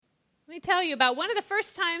Let me tell you about one of the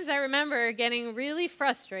first times I remember getting really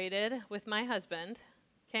frustrated with my husband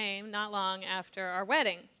came not long after our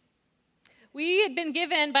wedding. We had been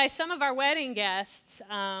given by some of our wedding guests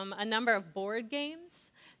a number of board games.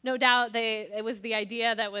 No doubt it was the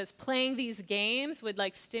idea that was playing these games would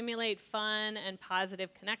stimulate fun and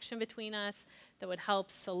positive connection between us that would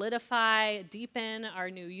help solidify, deepen our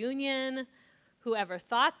new union. Whoever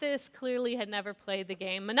thought this clearly had never played the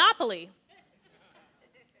game Monopoly.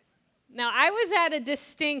 Now, I was at a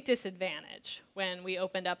distinct disadvantage when we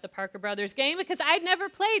opened up the Parker Brothers game because I'd never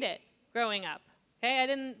played it growing up. Okay, I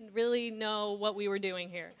didn't really know what we were doing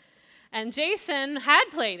here. And Jason had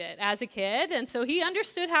played it as a kid, and so he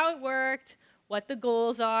understood how it worked, what the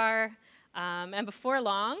goals are, and before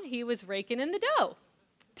long, he was raking in the dough,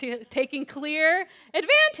 taking clear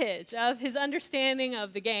advantage of his understanding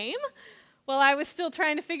of the game while I was still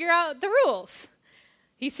trying to figure out the rules.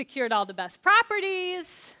 He secured all the best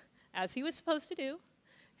properties, as he was supposed to do.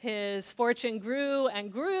 His fortune grew and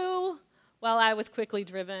grew while I was quickly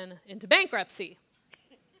driven into bankruptcy.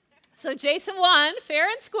 So Jason won, fair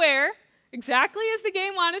and square, exactly as the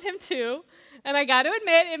game wanted him to, and I got to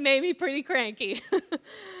admit, it made me pretty cranky.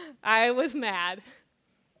 I was mad.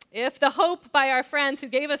 If the hope by our friends who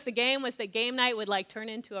gave us the game was that game night would turn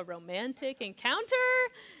into a romantic encounter,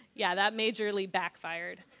 yeah, that majorly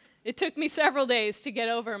backfired. It took me several days to get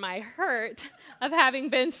over my hurt of having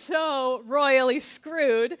been so royally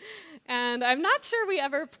screwed, and I'm not sure we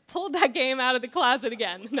ever pulled that game out of the closet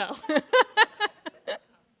again, no.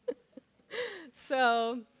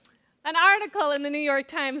 So, an article in the New York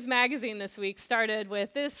Times Magazine this week started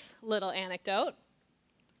with this little anecdote.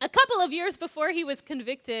 A couple of years before he was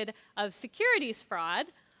convicted of securities fraud,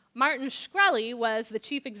 Martin Shkreli was the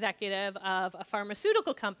chief executive of a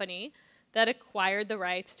pharmaceutical company that acquired the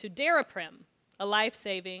rights to Daraprim, a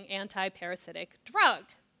life-saving anti-parasitic drug.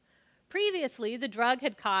 Previously, the drug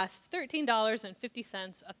had cost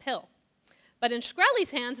 $13.50 a pill. But in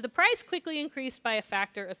Shkreli's hands, the price quickly increased by a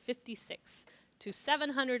factor of 56 to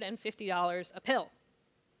 $750 a pill.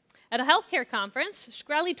 At a healthcare conference,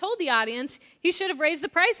 Shkreli told the audience he should have raised the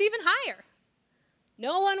price even higher.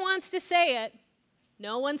 No one wants to say it.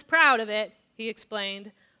 No one's proud of it, he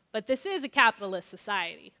explained, but this is a capitalist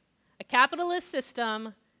society. A capitalist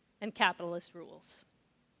system and capitalist rules.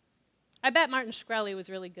 I bet Martin Shkreli was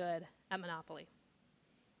really good at Monopoly.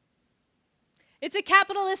 It's a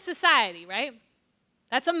capitalist society, right?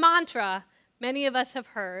 That's a mantra many of us have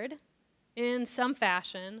heard in some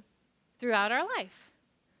fashion throughout our life.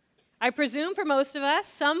 I presume for most of us,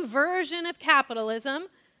 some version of capitalism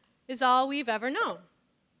is all we've ever known.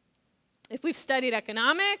 If we've studied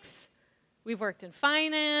economics, we've worked in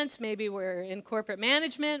finance, maybe we're in corporate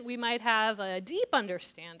management, we might have a deep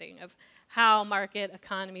understanding of how market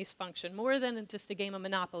economies function, more than just a game of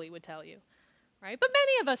Monopoly would tell you, right? But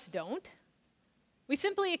many of us don't. We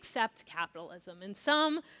simply accept capitalism as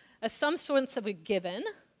some sorts of a given,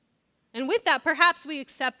 and with that, perhaps we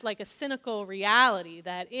accept a cynical reality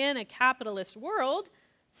that in a capitalist world,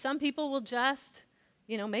 some people will just,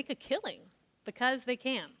 make a killing because they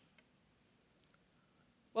can.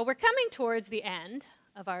 Well, we're coming towards the end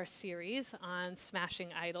of our series on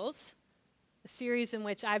smashing idols, a series in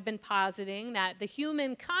which I've been positing that the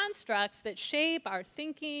human constructs that shape our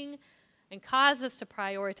thinking and cause us to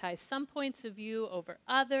prioritize some points of view over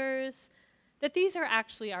others, that these are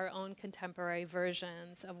actually our own contemporary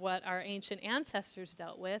versions of what our ancient ancestors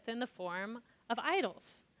dealt with in the form of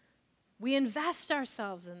idols. We invest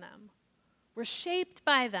ourselves in them. We're shaped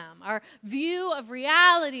by them. Our view of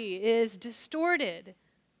reality is distorted.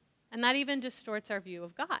 And that even distorts our view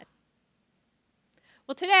of God.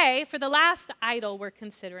 Well, today, for the last idol we're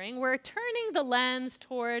considering, we're turning the lens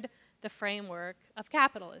toward the framework of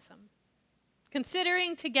capitalism,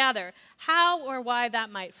 considering together how or why that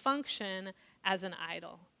might function as an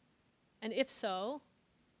idol, and if so,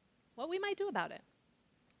 what we might do about it.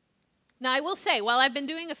 Now, I will say, while I've been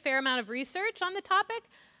doing a fair amount of research on the topic,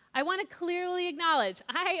 I want to clearly acknowledge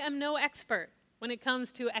I am no expert when it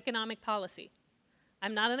comes to economic policy.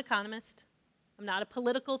 I'm not an economist. I'm not a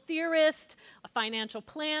political theorist, a financial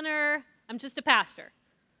planner. I'm just a pastor.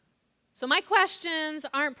 So my questions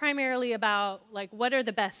aren't primarily about what are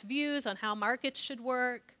the best views on how markets should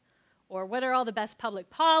work, or what are all the best public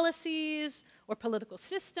policies or political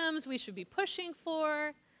systems we should be pushing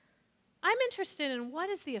for. I'm interested in what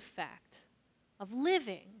is the effect of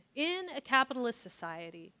living in a capitalist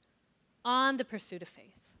society on the pursuit of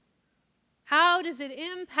faith. How does it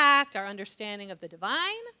impact our understanding of the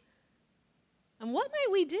divine? And what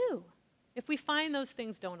might we do if we find those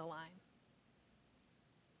things don't align?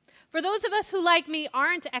 For those of us who, like me,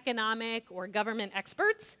 aren't economic or government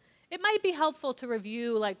experts, it might be helpful to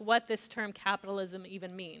review what this term capitalism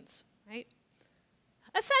even means, right?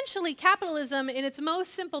 Essentially, capitalism in its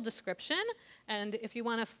most simple description, and if you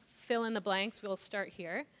want to fill in the blanks, we'll start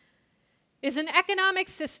here, is an economic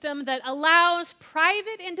system that allows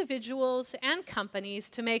private individuals and companies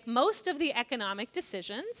to make most of the economic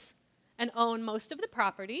decisions and own most of the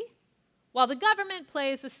property, while the government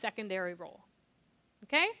plays a secondary role.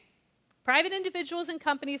 Okay? Private individuals and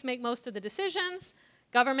companies make most of the decisions.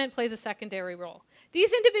 Government plays a secondary role.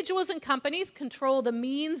 These individuals and companies control the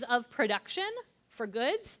means of production for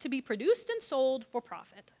goods to be produced and sold for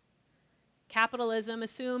profit. Capitalism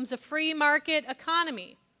assumes a free market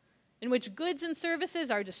economy in which goods and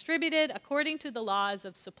services are distributed according to the laws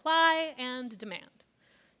of supply and demand.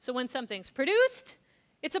 So when something's produced,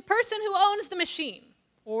 it's a person who owns the machine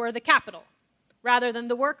or the capital, rather than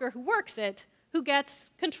the worker who works it who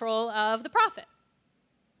gets control of the profit.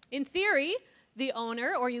 In theory, the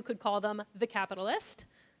owner, or you could call them the capitalist,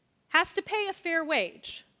 has to pay a fair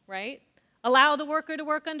wage, right? Allow the worker to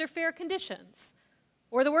work under fair conditions.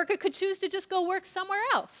 Or the worker could choose to just go work somewhere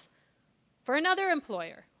else for another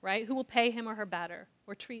employer, right, who will pay him or her better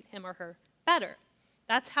or treat him or her better.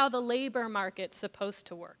 That's how the labor market's supposed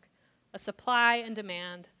to work, a supply and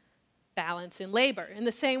demand balance in labor. In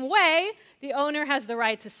the same way, the owner has the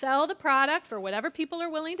right to sell the product for whatever people are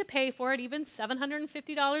willing to pay for it, even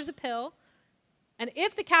 $750 a pill. And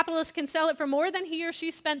if the capitalist can sell it for more than he or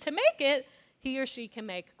she spent to make it, he or she can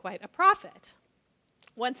make quite a profit.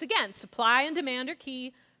 Once again, supply and demand are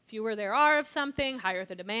key. Fewer there are of something, higher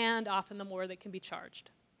the demand, often the more that can be charged.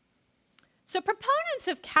 So proponents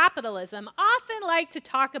of capitalism often like to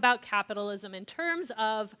talk about capitalism in terms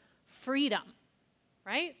of freedom,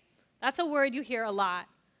 right? That's a word you hear a lot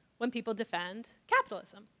when people defend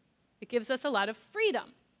capitalism. It gives us a lot of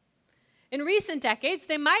freedom. In recent decades,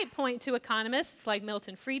 they might point to economists like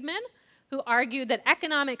Milton Friedman, who argued that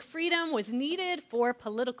economic freedom was needed for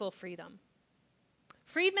political freedom.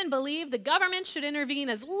 Friedman believed the government should intervene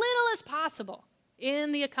as little as possible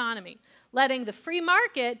in the economy, letting the free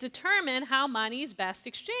market determine how money is best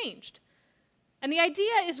exchanged. And the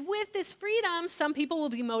idea is with this freedom, some people will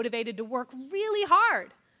be motivated to work really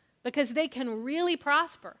hard because they can really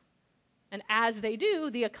prosper. And as they do,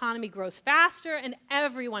 the economy grows faster and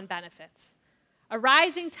everyone benefits. A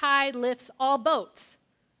rising tide lifts all boats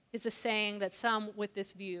is a saying that some with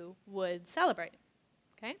this view would celebrate.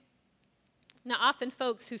 Okay? Now, often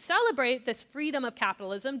folks who celebrate this freedom of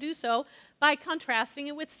capitalism do so by contrasting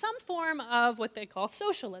it with some form of what they call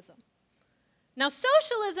socialism. Now,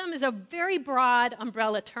 socialism is a very broad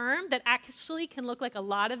umbrella term that actually can look like a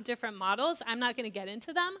lot of different models. I'm not going to get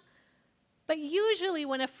into them. But usually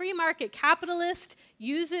when a free market capitalist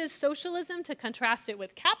uses socialism to contrast it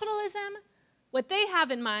with capitalism, what they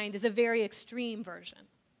have in mind is a very extreme version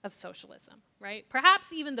of socialism, right?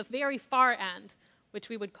 Perhaps even the very far end, which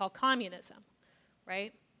we would call communism,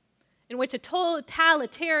 right? In which a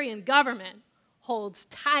totalitarian government holds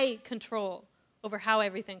tight control over how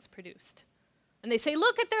everything's produced. And they say,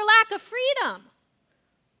 look at their lack of freedom.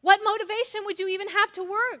 What motivation would you even have to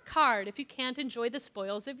work hard if you can't enjoy the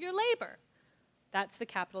spoils of your labor? That's the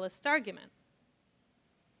capitalist's argument.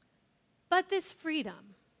 But this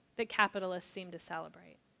freedom that capitalists seem to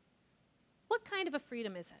celebrate, what kind of a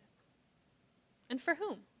freedom is it? And for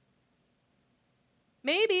whom?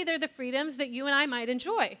 Maybe they're the freedoms that you and I might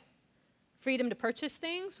enjoy. Freedom to purchase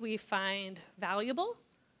things we find valuable.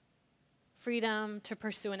 Freedom to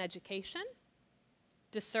pursue an education.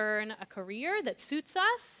 Discern a career that suits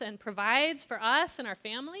us and provides for us and our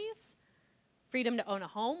families. Freedom to own a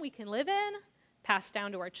home we can live in, pass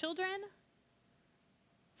down to our children.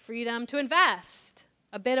 Freedom to invest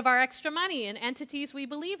a bit of our extra money in entities we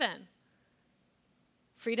believe in.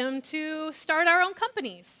 Freedom to start our own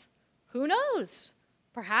companies. Who knows?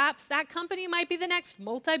 Perhaps that company might be the next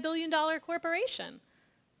multi-billion-dollar corporation,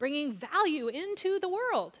 bringing value into the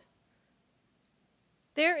world.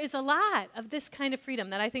 There is a lot of this kind of freedom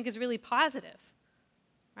that I think is really positive,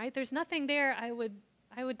 right? There's nothing there I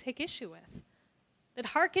would take issue with. That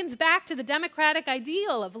harkens back to the democratic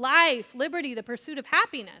ideal of life, liberty, the pursuit of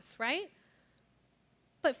happiness, right?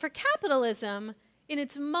 But for capitalism, in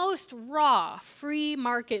its most raw, free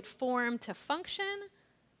market form to function,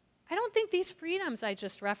 I don't think these freedoms I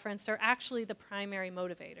just referenced are actually the primary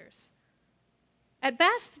motivators. At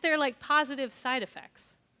best, they're like positive side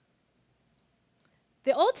effects.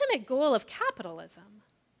 The ultimate goal of capitalism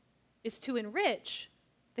is to enrich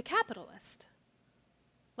the capitalist.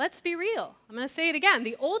 Let's be real. I'm going to say it again.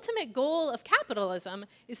 The ultimate goal of capitalism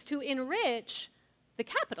is to enrich the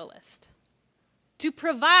capitalist, to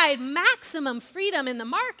provide maximum freedom in the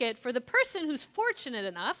market for the person who's fortunate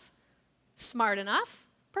enough smart enough,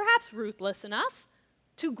 perhaps ruthless enough,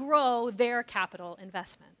 to grow their capital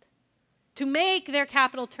investment, to make their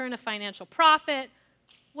capital turn a financial profit,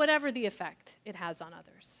 whatever the effect it has on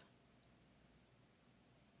others.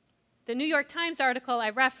 The New York Times article I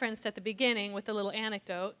referenced at the beginning with a little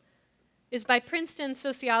anecdote is by Princeton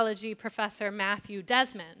sociology professor Matthew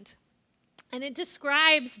Desmond, and it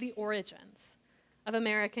describes the origins of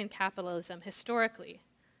American capitalism historically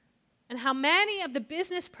and how many of the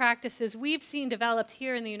business practices we've seen developed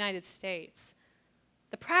here in the United States,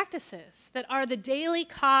 the practices that are the daily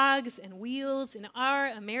cogs and wheels in our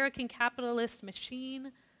American capitalist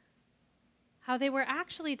machine, how they were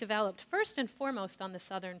actually developed first and foremost on the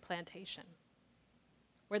southern plantation,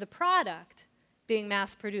 where the product being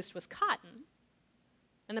mass-produced was cotton,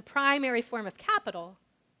 and the primary form of capital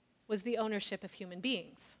was the ownership of human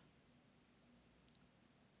beings.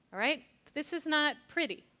 All right? This is not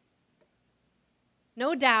pretty.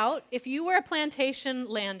 No doubt, if you were a plantation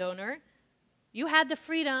landowner, you had the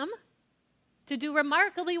freedom to do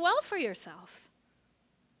remarkably well for yourself.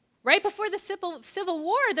 Right before the Civil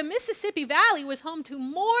War, the Mississippi Valley was home to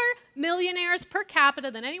more millionaires per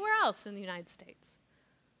capita than anywhere else in the United States.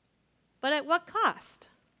 But at what cost?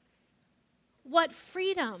 What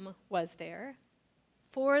freedom was there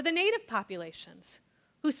for the native populations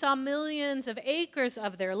who saw millions of acres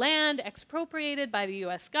of their land expropriated by the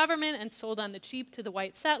U.S. government and sold on the cheap to the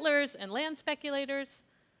white settlers and land speculators?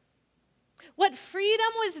 What freedom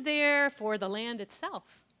was there for the land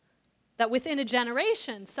itself that within a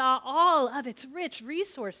generation saw all of its rich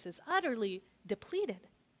resources utterly depleted?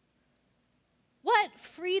 What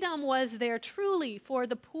freedom was there truly for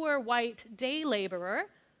the poor white day laborer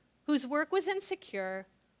whose work was insecure,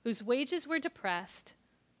 whose wages were depressed,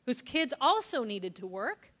 whose kids also needed to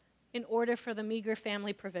work in order for the meager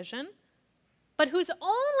family provision, but whose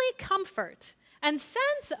only comfort and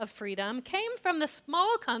sense of freedom came from the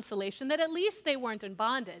small consolation that at least they weren't in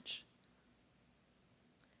bondage?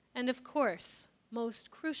 And of course, most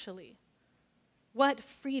crucially, what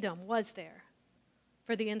freedom was there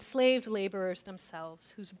for the enslaved laborers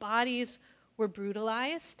themselves, whose bodies were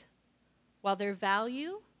brutalized, while their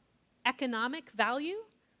value, economic value,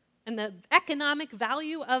 and the economic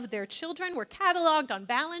value of their children were cataloged on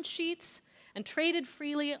balance sheets and traded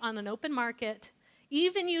freely on an open market,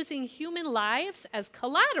 even using human lives as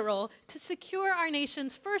collateral to secure our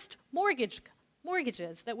nation's first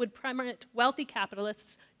mortgages that would permit wealthy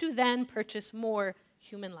capitalists to then purchase more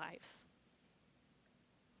human lives.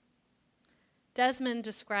 Desmond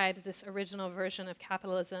describes this original version of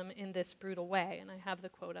capitalism in this brutal way, and I have the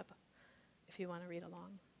quote up if you want to read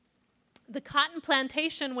along. The cotton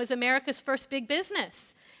plantation was America's first big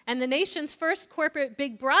business, and the nation's first corporate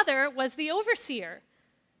big brother was the overseer.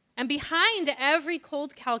 And behind every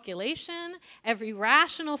cold calculation, every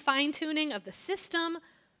rational fine-tuning of the system,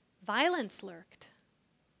 violence lurked.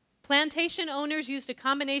 Plantation owners used a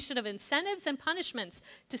combination of incentives and punishments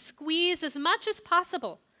to squeeze as much as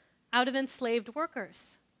possible out of enslaved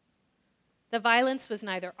workers. The violence was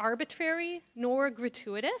neither arbitrary nor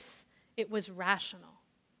gratuitous. It was rational,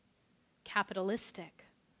 capitalistic,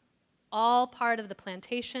 all part of the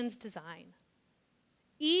plantation's design.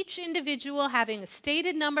 Each individual having a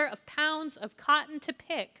stated number of pounds of cotton to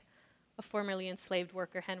pick, a formerly enslaved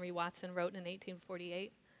worker Henry Watson wrote in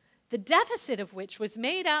 1848, the deficit of which was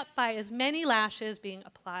made up by as many lashes being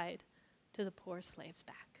applied to the poor slave's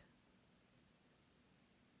back.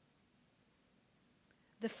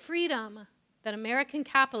 The freedom that American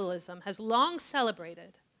capitalism has long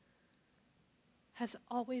celebrated has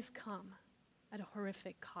always come at a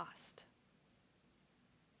horrific cost.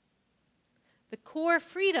 The core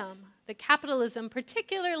freedom that capitalism,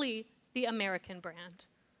 particularly the American brand,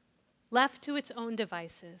 left to its own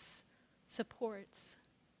devices, supports,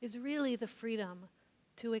 is really the freedom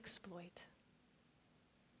to exploit.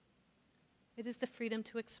 It is the freedom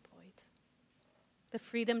to exploit, the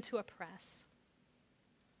freedom to oppress,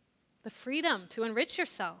 the freedom to enrich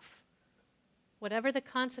yourself, whatever the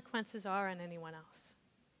consequences are on anyone else.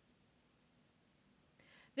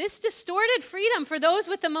 This distorted freedom for those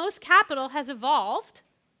with the most capital has evolved,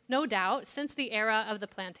 no doubt, since the era of the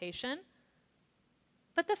plantation,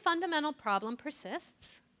 but the fundamental problem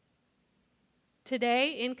persists.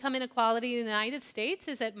 Today, income inequality in the United States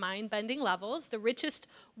is at mind-bending levels. The richest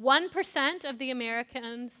 1% of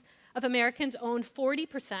Americans own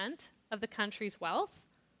 40% of the country's wealth,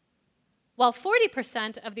 while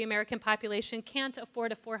 40% of the American population can't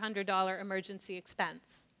afford a $400 emergency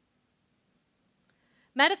expense.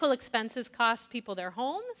 Medical expenses cost people their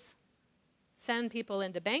homes, send people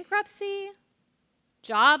into bankruptcy,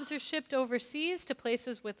 jobs are shipped overseas to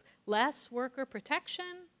places with less worker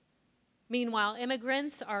protection, Meanwhile,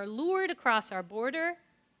 immigrants are lured across our border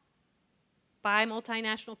by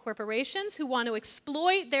multinational corporations who want to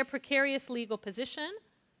exploit their precarious legal position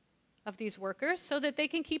of these workers so that they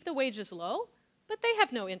can keep the wages low, but they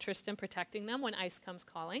have no interest in protecting them when ICE comes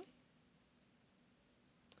calling.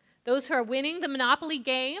 Those who are winning the monopoly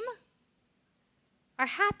game are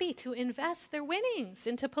happy to invest their winnings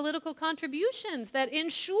into political contributions that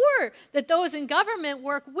ensure that those in government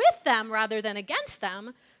work with them rather than against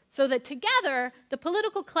them, so that together the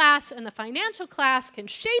political class and the financial class can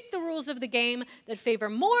shape the rules of the game that favor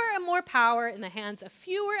more and more power in the hands of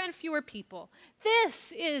fewer and fewer people.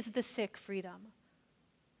 This is the sick freedom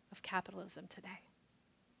of capitalism today.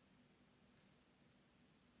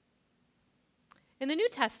 In the New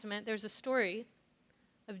Testament, there's a story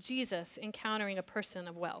of Jesus encountering a person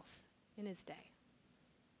of wealth in his day.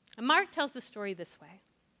 And Mark tells the story this way.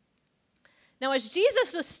 Now, as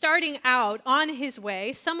Jesus was starting out on his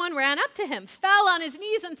way, someone ran up to him, fell on his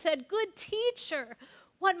knees, and said, "Good teacher,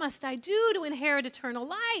 what must I do to inherit eternal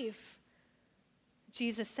life?"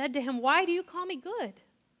 Jesus said to him, "Why do you call me good?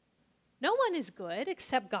 No one is good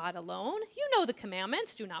except God alone. You know the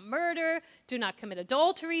commandments. Do not murder, do not commit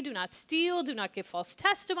adultery, do not steal, do not give false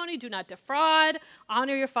testimony, do not defraud,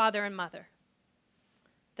 honor your father and mother."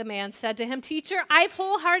 The man said to him, "Teacher, I've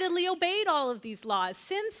wholeheartedly obeyed all of these laws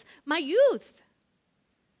since my youth."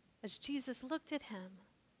 As Jesus looked at him,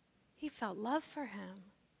 he felt love for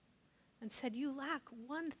him and said, "You lack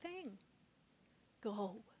one thing.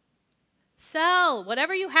 Go, sell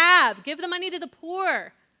whatever you have, give the money to the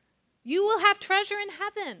poor. You will have treasure in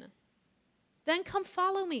heaven. Then come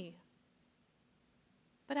follow me."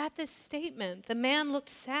 But at this statement, the man looked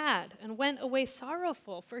sad and went away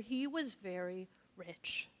sorrowful, for he was very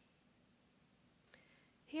rich.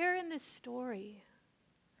 Here in this story,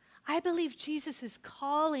 I believe Jesus is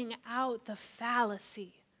calling out the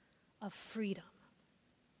fallacy of freedom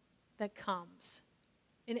that comes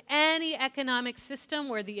in any economic system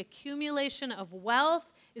where the accumulation of wealth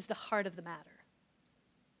is the heart of the matter.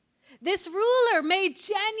 This ruler may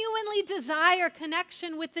genuinely desire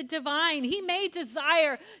connection with the divine. He may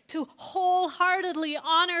desire to wholeheartedly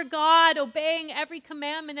honor God, obeying every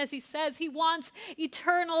commandment as he says. He wants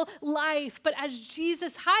eternal life. But as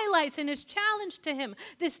Jesus highlights in his challenge to him,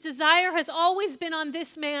 this desire has always been on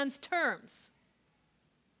this man's terms.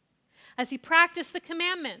 As he practiced the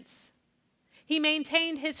commandments, he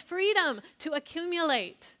maintained his freedom to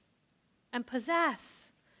accumulate and possess,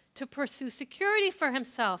 to pursue security for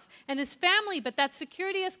himself and his family, but that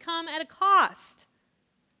security has come at a cost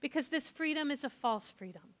because this freedom is a false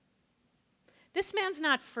freedom. This man's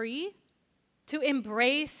not free to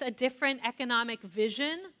embrace a different economic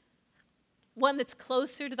vision, one that's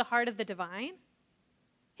closer to the heart of the divine.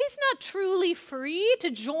 He's not truly free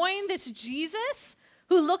to join this Jesus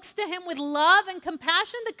who looks to him with love and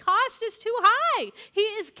compassion. The cost is too high. He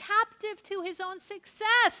is captive to his own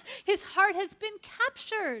success. His heart has been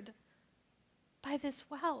captured by this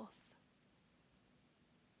wealth.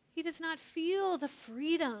 He does not feel the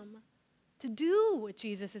freedom to do what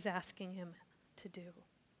Jesus is asking him to do.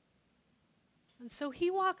 And so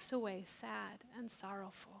he walks away sad and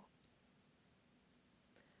sorrowful.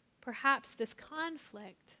 Perhaps this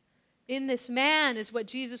conflict in this man is what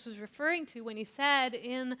Jesus was referring to when he said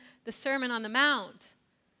in the Sermon on the Mount,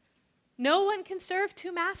 "No one can serve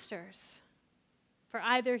two masters, for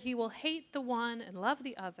either he will hate the one and love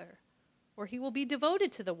the other, or he will be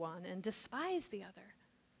devoted to the one and despise the other.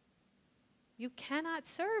 You cannot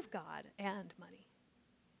serve God and money."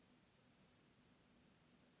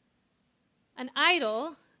 An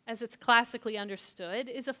idol, as it's classically understood,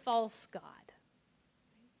 is a false god.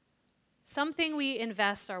 Something we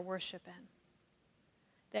invest our worship in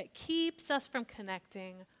that keeps us from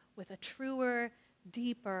connecting with a truer,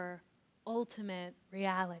 deeper, ultimate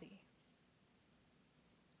reality.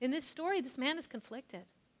 In this story, this man is conflicted.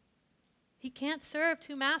 He can't serve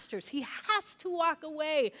two masters. He has to walk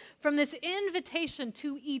away from this invitation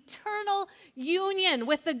to eternal union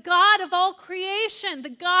with the God of all creation, the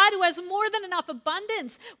God who has more than enough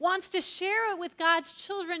abundance, wants to share it with God's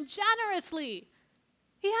children generously.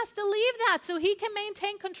 He has to leave that so he can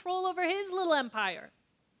maintain control over his little empire.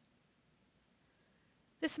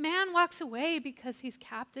 This man walks away because he's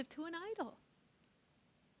captive to an idol.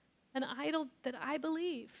 An idol that I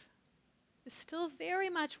believe is still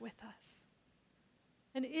very much with us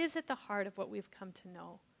and is at the heart of what we've come to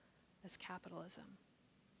know as capitalism.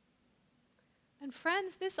 And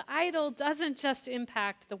friends, this idol doesn't just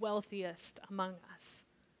impact the wealthiest among us.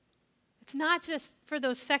 It's not just for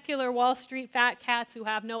those secular Wall Street fat cats who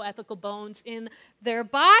have no ethical bones in their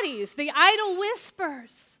bodies. The idol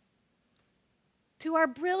whispers. to our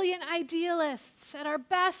brilliant idealists at our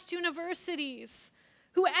best universities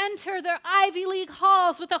who enter their Ivy League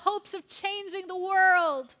halls with the hopes of changing the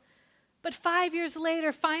world, but 5 years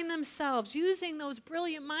later find themselves using those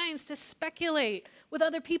brilliant minds to speculate with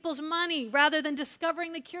other people's money rather than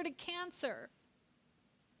discovering the cure to cancer.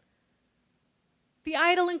 The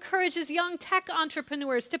Idol encourages young tech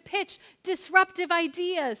entrepreneurs to pitch disruptive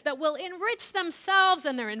ideas that will enrich themselves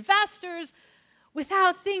and their investors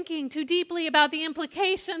without thinking too deeply about the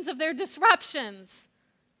implications of their disruptions.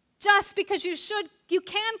 Just because you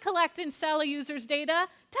can collect and sell a user's data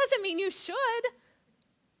doesn't mean you should.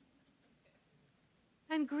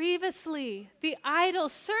 And grievously, the idol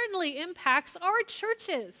certainly impacts our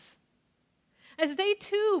churches, as they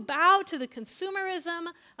too bow to the consumerism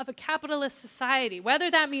of a capitalist society,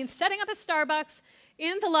 whether that means setting up a Starbucks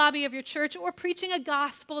in the lobby of your church or preaching a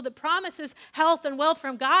gospel that promises health and wealth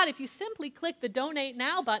from God if you simply click the Donate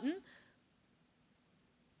Now button,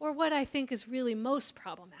 or what I think is really most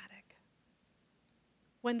problematic,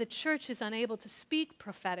 when the church is unable to speak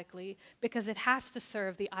prophetically because it has to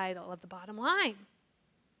serve the idol of the bottom line.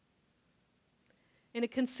 In a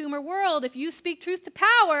consumer world, if you speak truth to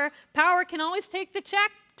power, power can always take the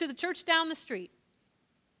check to the church down the street,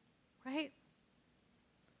 right?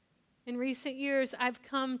 In recent years, I've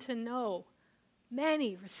come to know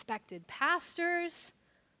many respected pastors,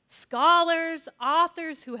 scholars,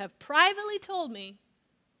 authors who have privately told me,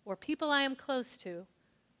 or people I am close to,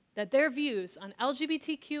 that their views on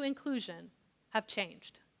LGBTQ inclusion have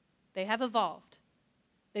changed. They have evolved.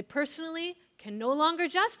 They personally can no longer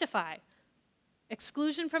justify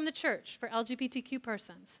exclusion from the church for LGBTQ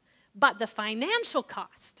persons. But the financial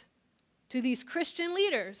cost to these Christian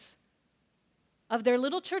leaders of their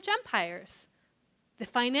little church empires, the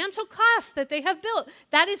financial cost that they have built,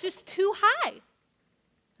 that is just too high.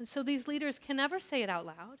 And so these leaders can never say it out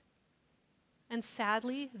loud. And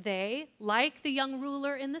sadly, they, like the young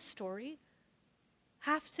ruler in the story,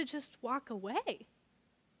 have to just walk away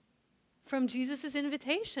from Jesus'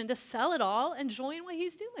 invitation to sell it all and join what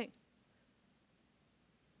he's doing.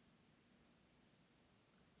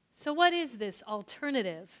 So what is this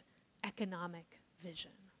alternative economic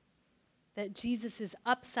vision? That Jesus'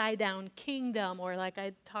 upside-down kingdom, or like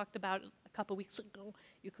I talked about a couple weeks ago,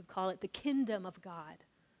 you could call it the kingdom of God,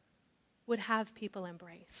 would have people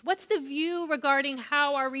embrace? What's the view regarding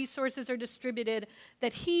how our resources are distributed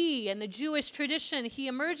that he and the Jewish tradition he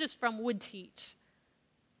emerges from would teach?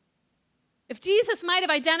 If Jesus might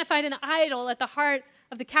have identified an idol at the heart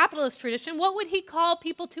of the capitalist tradition, what would he call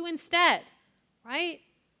people to instead, right?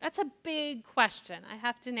 That's a big question I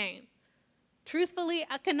have to name. Truthfully,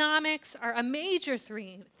 economics are a major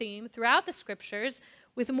theme throughout the scriptures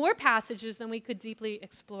with more passages than we could deeply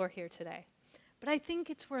explore here today. But I think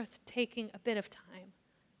it's worth taking a bit of time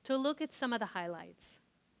to look at some of the highlights,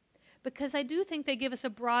 because I do think they give us a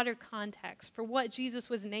broader context for what Jesus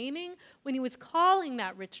was naming when he was calling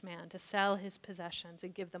that rich man to sell his possessions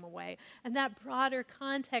and give them away. And that broader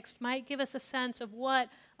context might give us a sense of what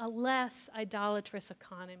a less idolatrous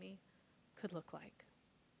economy could look like.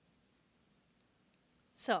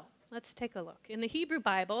 So, let's take a look. In the Hebrew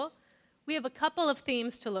Bible, we have a couple of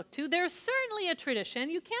themes to look to. There's certainly a tradition,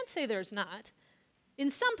 you can't say there's not, in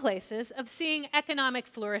some places, of seeing economic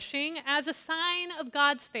flourishing as a sign of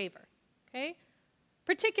God's favor. Okay?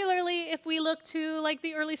 Particularly if we look to like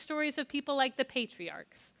the early stories of people like the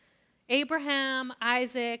patriarchs, Abraham,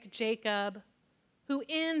 Isaac, Jacob, who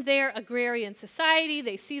in their agrarian society,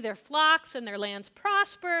 they see their flocks and their lands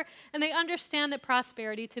prosper, and they understand that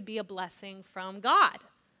prosperity to be a blessing from God.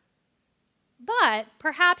 But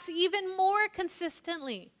perhaps even more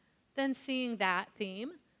consistently than seeing that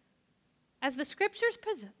theme, as the scriptures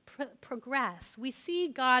progress, we see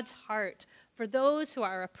God's heart for those who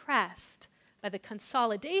are oppressed by the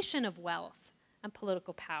consolidation of wealth and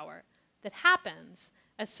political power that happens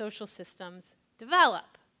as social systems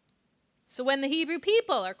develop. So when the Hebrew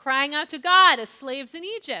people are crying out to God as slaves in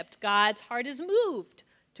Egypt, God's heart is moved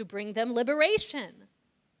to bring them liberation.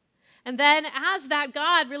 And then as that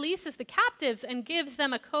God releases the captives and gives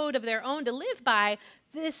them a code of their own to live by,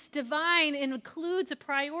 this divine includes a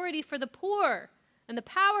priority for the poor and the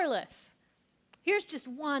powerless. Here's just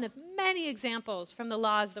one of many examples from the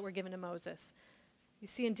laws that were given to Moses. You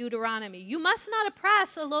see in Deuteronomy, you must not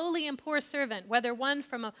oppress a lowly and poor servant, whether one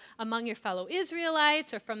from among your fellow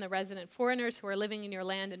Israelites or from the resident foreigners who are living in your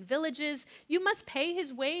land and villages. You must pay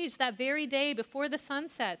his wage that very day before the sun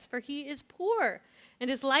sets, for he is poor, and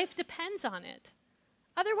his life depends on it.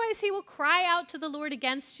 Otherwise, he will cry out to the Lord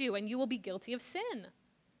against you, and you will be guilty of sin.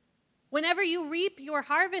 Whenever you reap your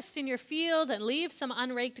harvest in your field and leave some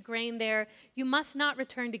unraked grain there, you must not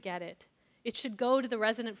return to get it. It should go to the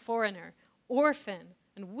resident foreigner, orphan,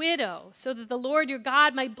 and widow, so that the Lord your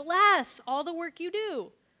God might bless all the work you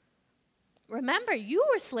do. Remember, you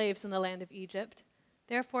were slaves in the land of Egypt.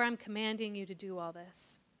 Therefore, I'm commanding you to do all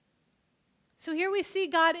this. So here we see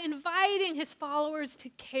God inviting his followers to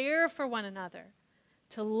care for one another,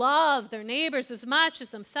 to love their neighbors as much as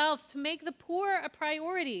themselves, to make the poor a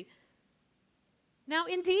priority. Now,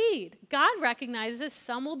 indeed, God recognizes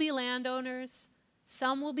some will be landowners,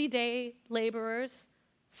 some will be day laborers,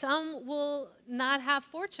 some will not have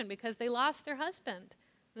fortune because they lost their husband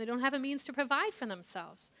and they don't have a means to provide for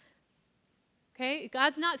themselves. Okay?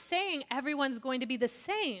 God's not saying everyone's going to be the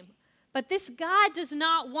same, but this God does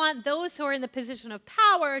not want those who are in the position of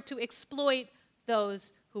power to exploit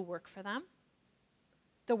those who work for them.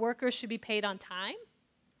 The workers should be paid on time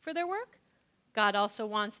for their work. God also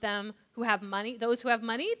wants them who have money, those who have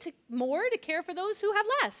money, to care for those who have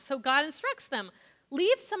less. So God instructs them,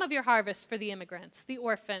 leave some of your harvest for the immigrants, the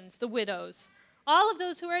orphans, the widows, all of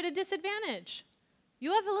those who are at a disadvantage.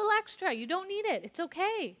 You have a little extra. You don't need it. It's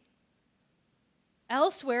okay.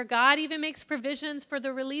 Elsewhere, God even makes provisions for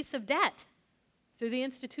the release of debt through the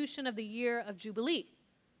institution of the year of Jubilee.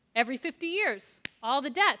 Every 50 years, all the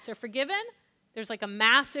debts are forgiven. There's like a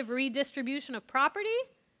massive redistribution of property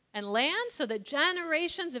and land so that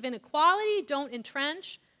generations of inequality don't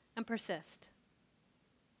entrench and persist.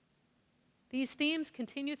 These themes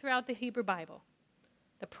continue throughout the Hebrew Bible.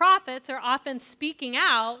 The prophets are often speaking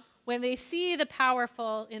out when they see the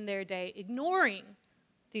powerful in their day ignoring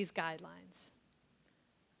these guidelines.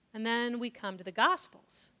 And then we come to the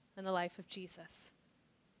Gospels and the life of Jesus.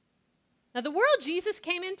 Now, the world Jesus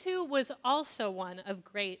came into was also one of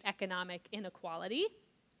great economic inequality.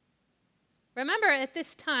 Remember, at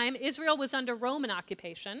this time, Israel was under Roman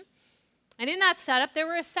occupation. And in that setup, there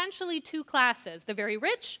were essentially two classes, the very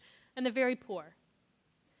rich and the very poor.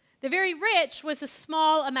 The very rich was a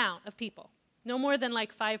small amount of people, no more than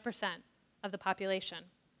like 5% of the population.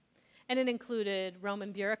 And it included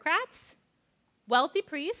Roman bureaucrats, wealthy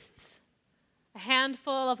priests, a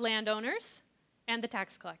handful of landowners, and the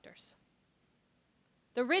tax collectors.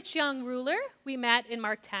 The rich young ruler we met in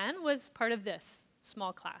Mark 10 was part of this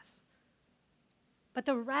small class. But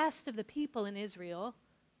the rest of the people in Israel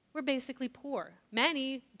were basically poor,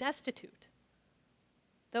 many destitute.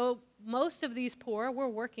 Though most of these poor were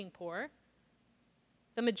working poor,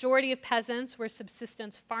 the majority of peasants were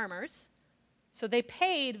subsistence farmers, so they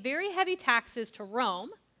paid very heavy taxes to Rome,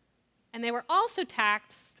 and they were also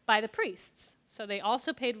taxed by the priests. So they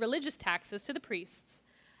also paid religious taxes to the priests.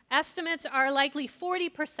 Estimates are likely 40%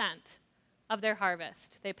 of their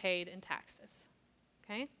harvest they paid in taxes.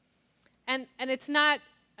 Okay? And it's not,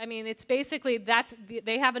 it's basically,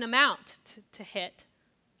 they have an amount to hit.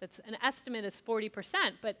 That's an estimate of 40%.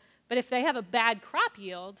 But if they have a bad crop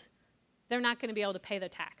yield, they're not going to be able to pay the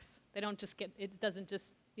tax. They don't just it doesn't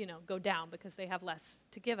just, go down because they have less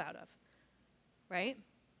to give out of. Right?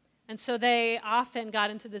 And so they often got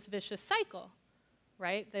into this vicious cycle,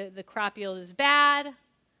 right? The crop yield is bad,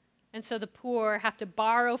 and so the poor have to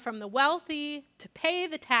borrow from the wealthy to pay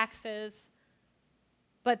the taxes,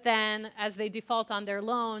 but then as they default on their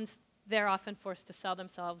loans, they're often forced to sell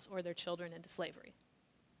themselves or their children into slavery.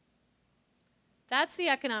 That's the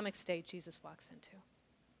economic state Jesus walks into.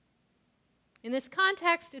 In this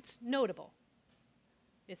context, it's notable,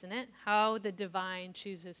 isn't it? How the divine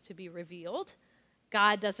chooses to be revealed.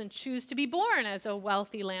 God doesn't choose to be born as a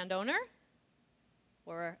wealthy landowner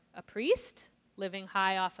or a priest living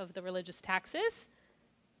high off of the religious taxes.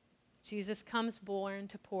 Jesus comes born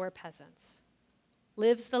to poor peasants,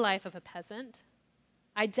 lives the life of a peasant,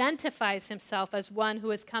 identifies himself as one who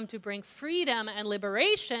has come to bring freedom and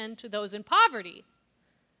liberation to those in poverty.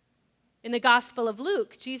 In the Gospel of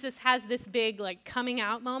Luke, Jesus has this big coming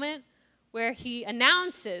out moment where he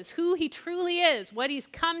announces who he truly is, what he's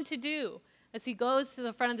come to do, as he goes to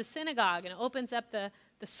the front of the synagogue and opens up the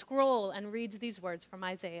scroll and reads these words from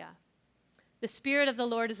Isaiah. The Spirit of the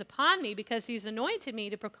Lord is upon me because he's anointed me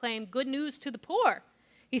to proclaim good news to the poor.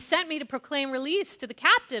 He sent me to proclaim release to the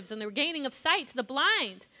captives and the regaining of sight to the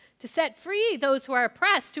blind, to set free those who are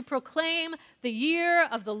oppressed, to proclaim the year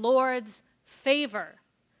of the Lord's favor.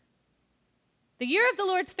 The year of the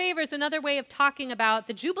Lord's favor is another way of talking about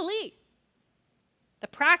the Jubilee, the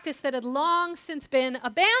practice that had long since been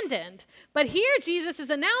abandoned. But here Jesus is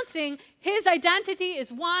announcing his identity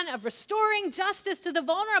is one of restoring justice to the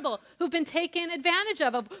vulnerable who've been taken advantage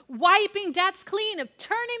of wiping debts clean, of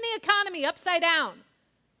turning the economy upside down.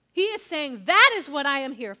 He is saying, that is what I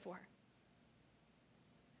am here for.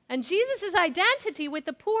 And Jesus' identity with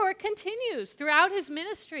the poor continues throughout his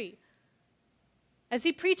ministry. as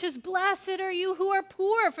he preaches, "Blessed are you who are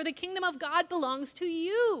poor, for the kingdom of God belongs to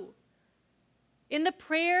you." In the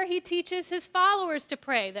prayer he teaches his followers to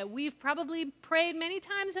pray, that we've probably prayed many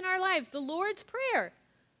times in our lives, the Lord's Prayer.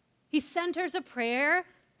 He centers a prayer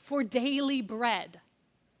for daily bread,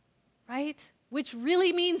 right? Which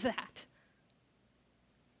really means that,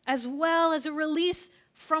 as well as a release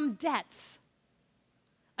from debts,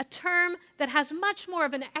 a term that has much more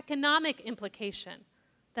of an economic implication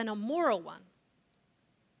than a moral one.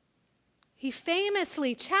 He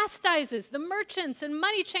famously chastises the merchants and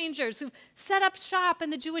money changers who set up shop in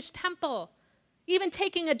the Jewish temple, even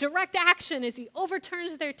taking a direct action as he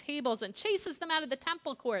overturns their tables and chases them out of the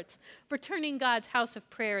temple courts for turning God's house of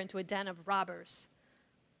prayer into a den of robbers.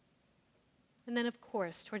 And then, of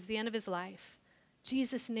course, towards the end of his life,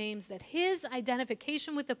 Jesus names that his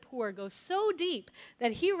identification with the poor goes so deep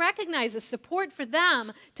that he recognizes support for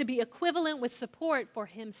them to be equivalent with support for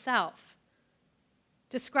himself.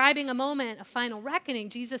 Describing a moment of final reckoning,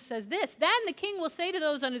 Jesus says this, "Then the king will say to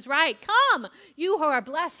those on his right, 'Come, you who are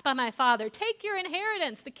blessed by my Father, take your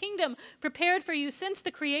inheritance, the kingdom prepared for you since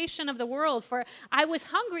the creation of the world. For I was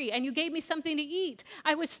hungry, and you gave me something to eat.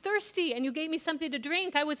 I was thirsty, and you gave me something to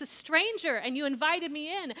drink. I was a stranger, and you invited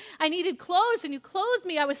me in. I needed clothes, and you clothed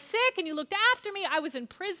me. I was sick, and you looked after me. I was in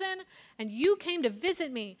prison, and you came to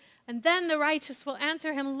visit me.' And then the righteous will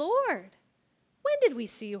answer him, 'Lord, when did we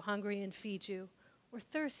see you hungry and feed you? Or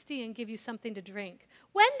thirsty and give you something to drink?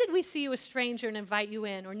 When did we see you a stranger and invite you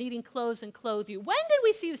in, or needing clothes and clothe you? When did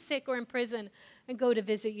we see you sick or in prison and go to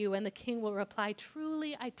visit you?' And the king will reply,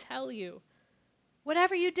 'Truly I tell you,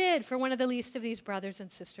 whatever you did for one of the least of these brothers and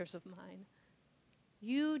sisters of mine,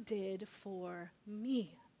 you did for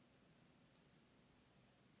me.'"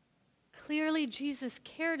 Clearly, Jesus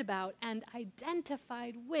cared about and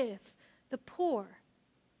identified with the poor,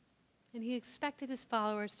 and he expected his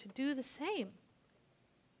followers to do the same.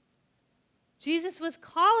 Jesus was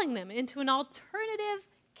calling them into an alternative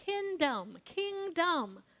kingdom,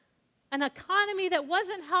 an economy that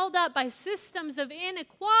wasn't held up by systems of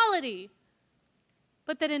inequality,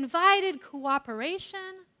 but that invited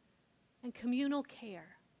cooperation and communal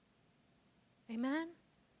care. Amen?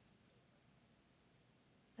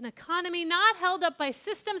 An economy not held up by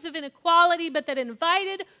systems of inequality, but that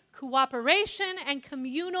invited cooperation and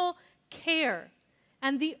communal care.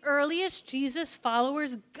 And the earliest Jesus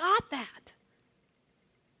followers got that.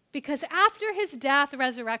 Because after his death,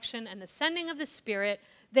 resurrection, and the sending of the Spirit,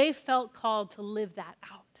 they felt called to live that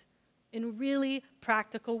out in really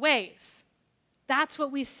practical ways. That's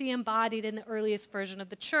what we see embodied in the earliest version of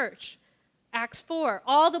the church. Acts 4,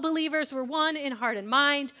 all the believers were one in heart and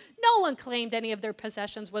mind. No one claimed any of their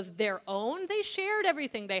possessions was their own. They shared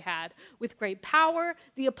everything they had. With great power,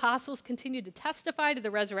 the apostles continued to testify to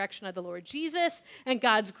the resurrection of the Lord Jesus, and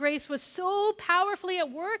God's grace was so powerfully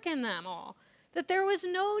at work in them all that there was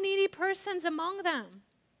no needy persons among them.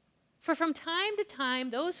 For from time to time,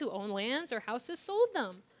 those who owned lands or houses sold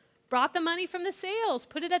them, brought the money from the sales,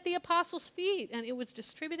 put it at the apostles' feet, and it was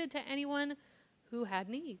distributed to anyone who had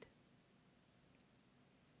need.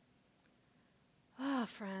 Oh,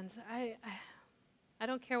 friends, I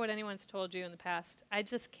don't care what anyone's told you in the past. I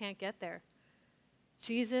just can't get there.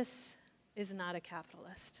 Jesus is not a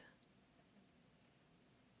capitalist.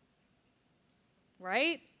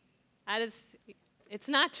 Right? It's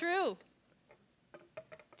not true.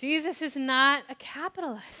 Jesus is not a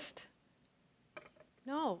capitalist.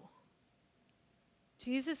 No.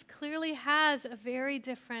 Jesus clearly has a very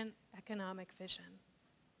different economic vision.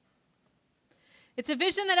 It's a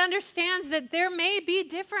vision that understands that there may be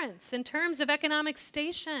difference in terms of economic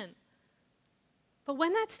station. But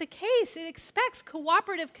when that's the case, it expects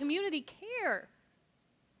cooperative community care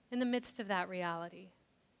in the midst of that reality.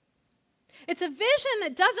 It's a vision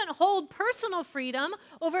that doesn't hold personal freedom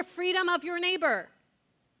over freedom of your neighbor.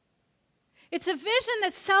 It's a vision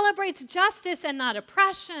that celebrates justice and not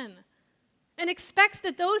oppression, and expects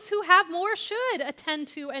that those who have more should attend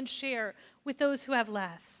to and share with those who have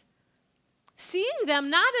less, seeing them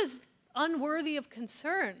not as unworthy of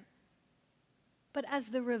concern, but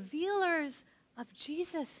as the revealers of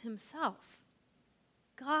Jesus himself,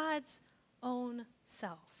 God's own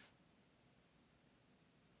self.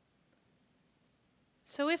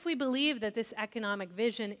 So if we believe that this economic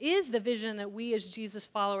vision is the vision that we as Jesus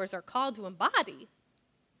followers are called to embody,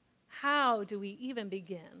 how do we even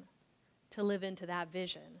begin to live into that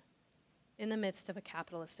vision in the midst of a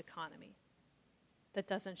capitalist economy that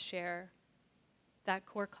doesn't share that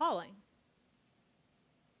core calling?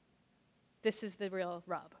 This is the real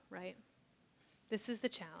rub, right? This is the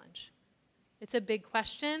challenge. It's a big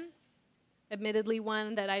question, admittedly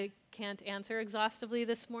one that I can't answer exhaustively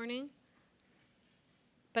this morning.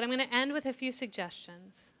 But I'm going to end with a few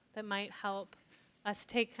suggestions that might help us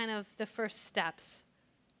take kind of the first steps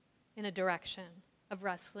in a direction of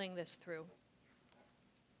wrestling this through.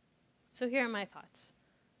 So here are my thoughts.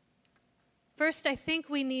 First, I think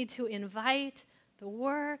we need to invite the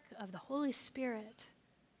work of the Holy Spirit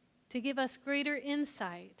to give us greater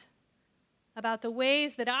insight about the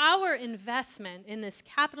ways that our investment in this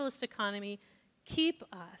capitalist economy keep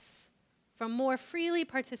us from more freely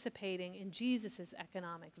participating in Jesus'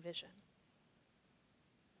 economic vision.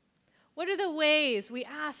 What are the ways we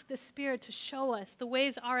ask the Spirit to show us, the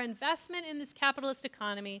ways our investment in this capitalist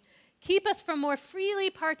economy keep us from more freely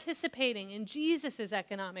participating in Jesus'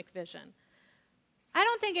 economic vision? I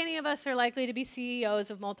don't think any of us are likely to be CEOs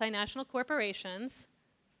of multinational corporations,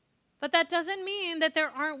 but that doesn't mean that there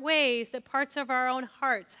aren't ways that parts of our own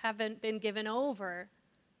hearts haven't been given over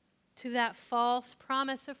to that false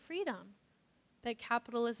promise of freedom that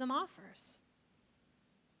capitalism offers.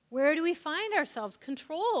 Where do we find ourselves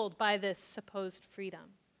controlled by this supposed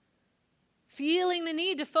freedom? Feeling the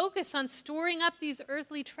need to focus on storing up these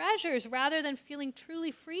earthly treasures rather than feeling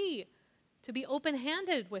truly free to be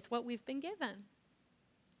open-handed with what we've been given.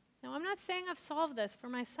 Now, I'm not saying I've solved this for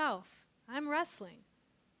myself. I'm wrestling.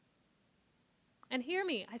 And hear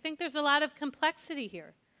me, I think there's a lot of complexity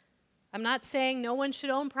here. I'm not saying no one should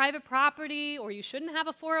own private property or you shouldn't have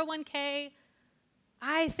a 401k.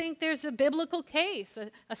 I think there's a biblical case,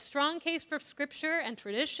 a strong case for Scripture and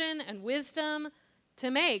tradition and wisdom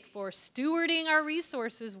to make for stewarding our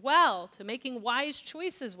resources well, to making wise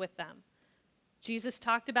choices with them. Jesus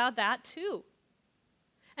talked about that too.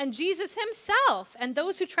 And Jesus himself and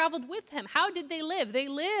those who traveled with him, how did they live? They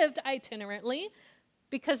lived itinerantly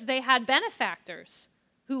because they had benefactors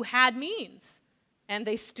who had means, and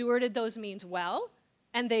they stewarded those means well,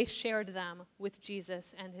 and they shared them with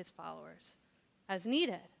Jesus and his followers as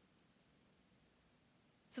needed.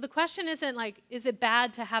 So the question isn't like, is it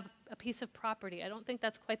bad to have a piece of property? I don't think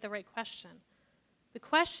that's quite the right question. The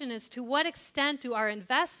question is, to what extent do our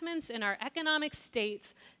investments in our economic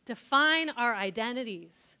states define our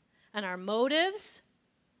identities and our motives,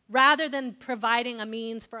 rather than providing a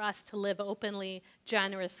means for us to live openly,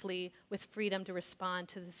 generously, with freedom to respond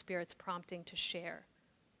to the Spirit's prompting to share?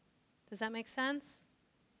 Does that make sense?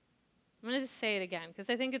 I'm going to just say it again because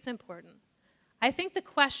I think it's important. I think the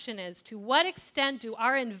question is, to what extent do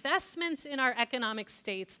our investments in our economic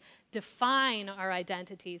states define our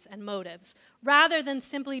identities and motives, rather than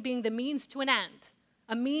simply being the means to an end,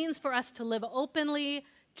 a means for us to live openly,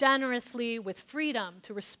 generously, with freedom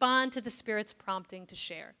to respond to the Spirit's prompting to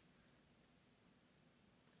share?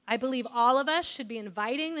 I believe all of us should be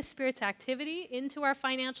inviting the Spirit's activity into our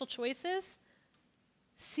financial choices,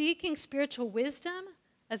 seeking spiritual wisdom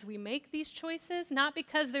as we make these choices, not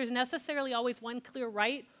because there's necessarily always one clear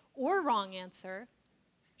right or wrong answer.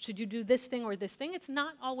 Should you do this thing or this thing? It's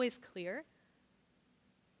not always clear.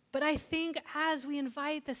 But I think as we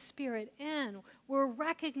invite the Spirit in, we're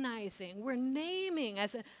recognizing, we're naming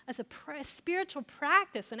as a spiritual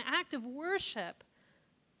practice, an act of worship,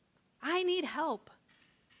 I need help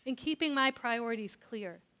in keeping my priorities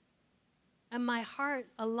clear and my heart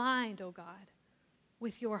aligned, oh God,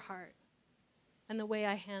 with your heart and the way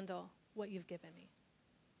I handle what you've given me,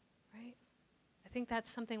 right? I think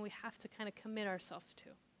that's something we have to kind of commit ourselves to.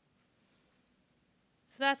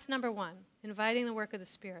 So that's number one, inviting the work of the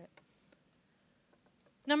Spirit.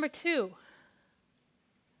 Number two,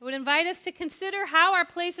 I would invite us to consider how our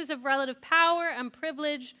places of relative power and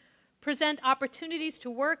privilege present opportunities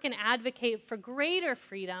to work and advocate for greater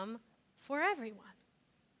freedom for everyone.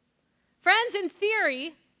 Friends, in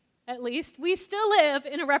theory, at least, we still live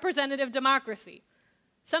in a representative democracy,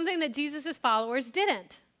 something that Jesus' followers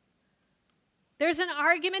didn't. There's an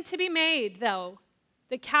argument to be made, though,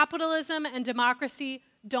 that capitalism and democracy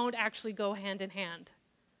don't actually go hand in hand,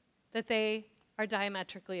 that they are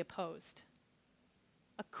diametrically opposed.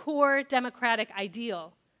 A core democratic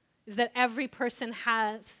ideal is that every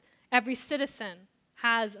citizen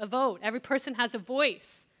has a vote, every person has a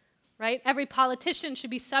voice, right? Every politician should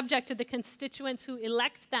be subject to the constituents who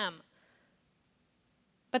elect them.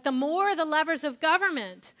 But the more the levers of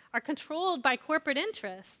government are controlled by corporate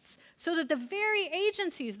interests, so that the very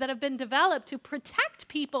agencies that have been developed to protect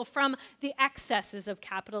people from the excesses of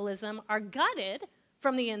capitalism are gutted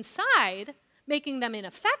from the inside, making them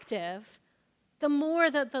ineffective, the more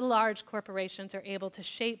that the large corporations are able to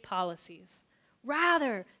shape policies,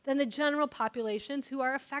 rather than the general populations who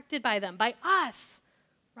are affected by them, by us,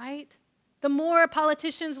 right? The more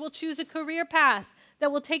politicians will choose a career path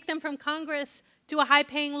that will take them from Congress to a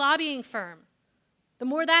high-paying lobbying firm. The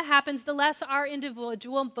more that happens, the less our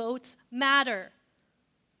individual votes matter.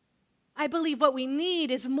 I believe what we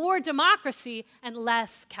need is more democracy and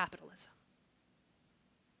less capitalism.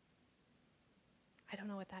 I don't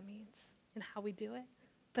know what that means and how we do it,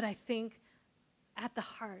 but I think at the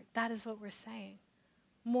heart, that is what we're saying.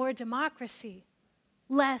 More democracy,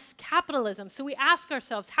 less capitalism. So we ask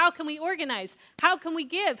ourselves, how can we organize? How can we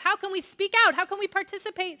give? How can we speak out? How can we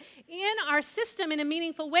participate in our system in a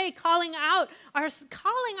meaningful way, calling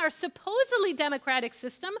our supposedly democratic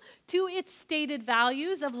system to its stated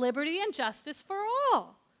values of liberty and justice for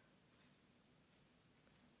all?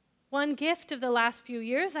 One gift of the last few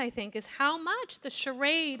years, I think, is how much the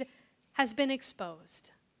charade has been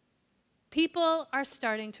exposed. People are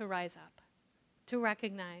starting to rise up, to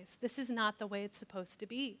recognize this is not the way it's supposed to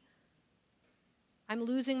be. I'm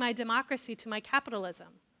losing my democracy to my capitalism.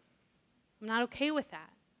 I'm not okay with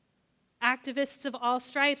that. Activists of all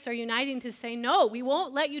stripes are uniting to say, no, we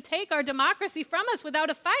won't let you take our democracy from us without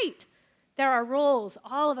a fight. There are roles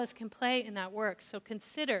all of us can play in that work, so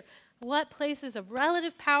consider what places of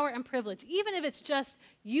relative power and privilege, even if it's just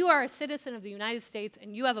you are a citizen of the United States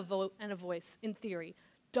and you have a vote and a voice, in theory,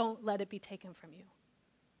 don't let it be taken from you.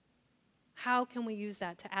 How can we use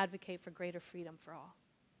that to advocate for greater freedom for all?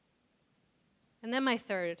 And then my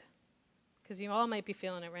third, because you all might be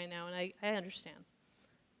feeling it right now, and I understand,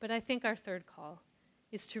 but I think our third call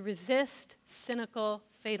is to resist cynical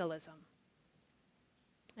fatalism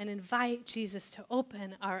and invite Jesus to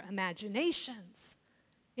open our imaginations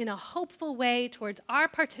in a hopeful way towards our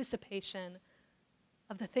participation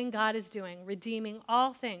of the thing God is doing, redeeming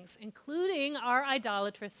all things, including our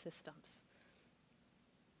idolatrous systems.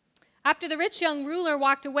 After the rich young ruler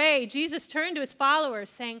walked away, Jesus turned to his followers,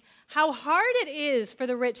 saying, "How hard it is for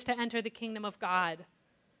the rich to enter the kingdom of God."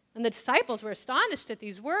 And the disciples were astonished at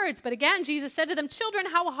these words. But again, Jesus said to them, "Children,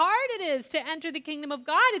 how hard it is to enter the kingdom of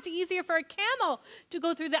God. It's easier for a camel to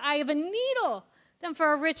go through the eye of a needle than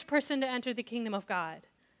for a rich person to enter the kingdom of God."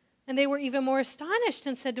 And they were even more astonished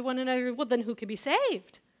and said to one another, "Well, then who can be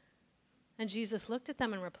saved?" And Jesus looked at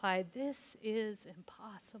them and replied, "This is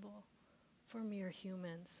impossible for mere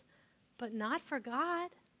humans, but not for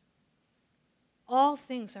God. All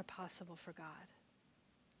things are possible for God."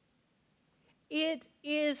 It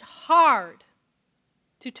is hard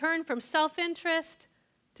to turn from self-interest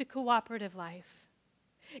to cooperative life.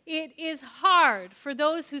 It is hard for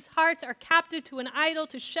those whose hearts are captive to an idol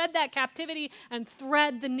to shed that captivity and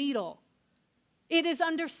thread the needle. It is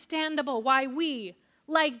understandable why we,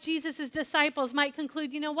 like Jesus' disciples, might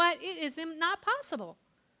conclude, you know what, it is not possible.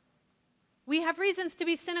 We have reasons to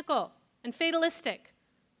be cynical and fatalistic.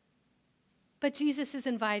 But Jesus is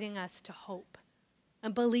inviting us to hope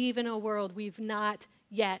and believe in a world we've not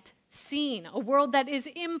yet seen, a world that is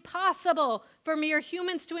impossible for mere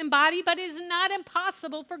humans to embody, but is not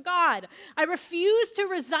impossible for God. I refuse to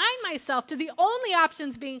resign myself to the only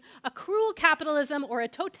options being a cruel capitalism or a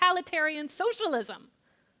totalitarian socialism.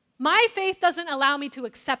 My faith doesn't allow me to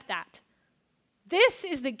accept that. This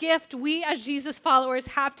is the gift we as Jesus followers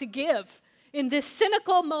have to give in this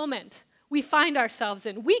cynical moment we find ourselves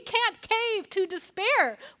in. We can't cave to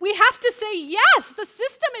despair. We have to say, yes, the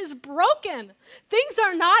system is broken. Things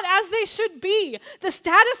are not as they should be. The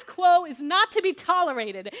status quo is not to be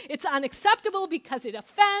tolerated. It's unacceptable because it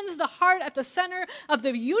offends the heart at the center of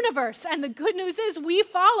the universe. And the good news is we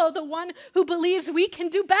follow the one who believes we can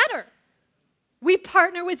do better. We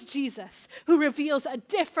partner with Jesus, who reveals a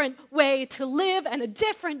different way to live and a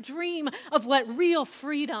different dream of what real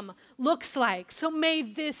freedom looks like. So may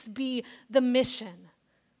this be the mission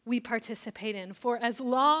we participate in for as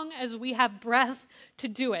long as we have breath to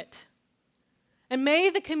do it. And may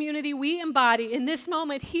the community we embody in this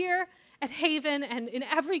moment here at Haven and in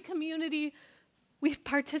every community we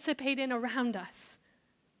participate in around us,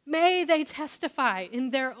 may they testify in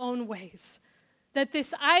their own ways that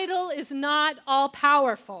this idol is not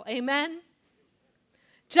all-powerful. Amen?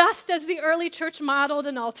 Just as the early church modeled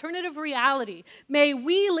an alternative reality, may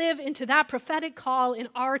we live into that prophetic call in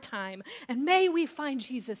our time, and may we find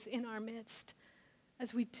Jesus in our midst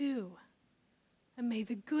as we do. And may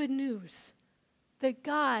the good news that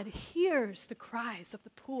God hears the cries of the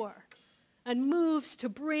poor and moves to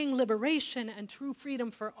bring liberation and true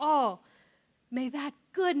freedom for all, may that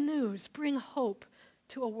good news bring hope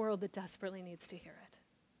to a world that desperately needs to hear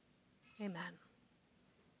it. Amen.